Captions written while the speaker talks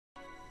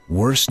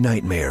Worst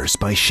Nightmares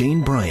by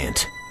Shane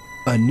Bryant,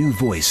 a new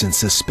voice in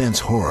suspense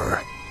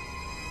horror,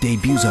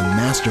 debuts a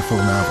masterful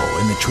novel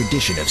in the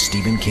tradition of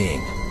Stephen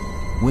King.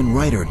 When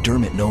writer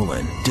Dermot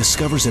Nolan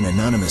discovers an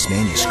anonymous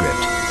manuscript,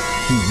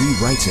 he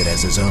rewrites it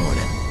as his own.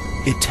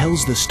 It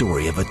tells the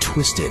story of a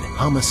twisted,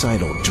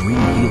 homicidal dream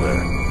healer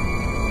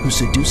who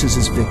seduces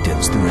his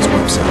victims through his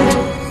website.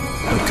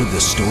 But could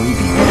the story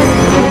be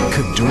real?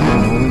 Could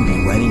Dermot Nolan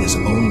be writing his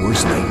own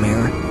worst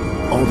nightmare?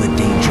 All the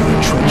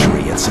danger,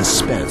 treachery, and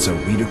suspense a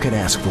reader could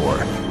ask for,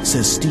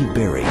 says Steve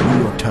Berry,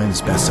 New York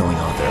Times bestselling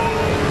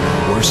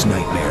author. Worst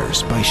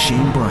Nightmares by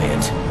Shane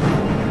Bryant.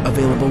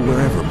 Available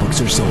wherever books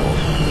are sold.